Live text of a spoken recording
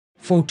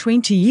For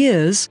 20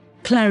 years,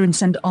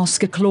 Clarence and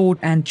Oscar clawed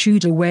and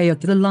chewed away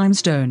at the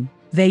limestone.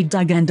 They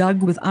dug and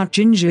dug without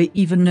Ginger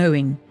even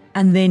knowing,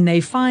 and then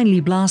they finally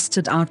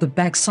blasted out the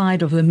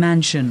backside of her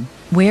mansion.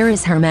 Where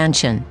is her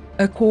mansion?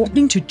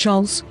 According to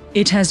Charles,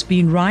 it has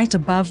been right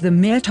above the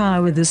mayor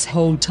tower this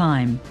whole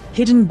time,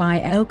 hidden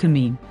by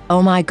alchemy.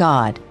 Oh my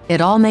god,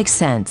 it all makes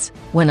sense.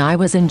 When I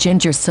was in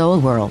Ginger's soul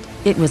world,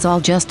 it was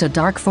all just a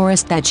dark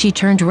forest that she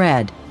turned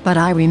red, but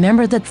I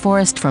remember that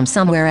forest from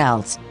somewhere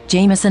else.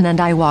 Jamison and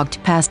I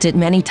walked past it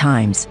many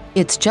times.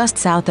 It's just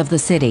south of the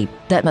city.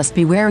 That must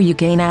be where you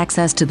gain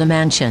access to the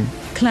mansion.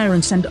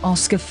 Clarence and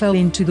Oscar fell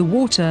into the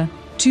water,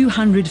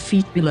 200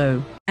 feet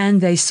below,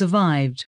 and they survived.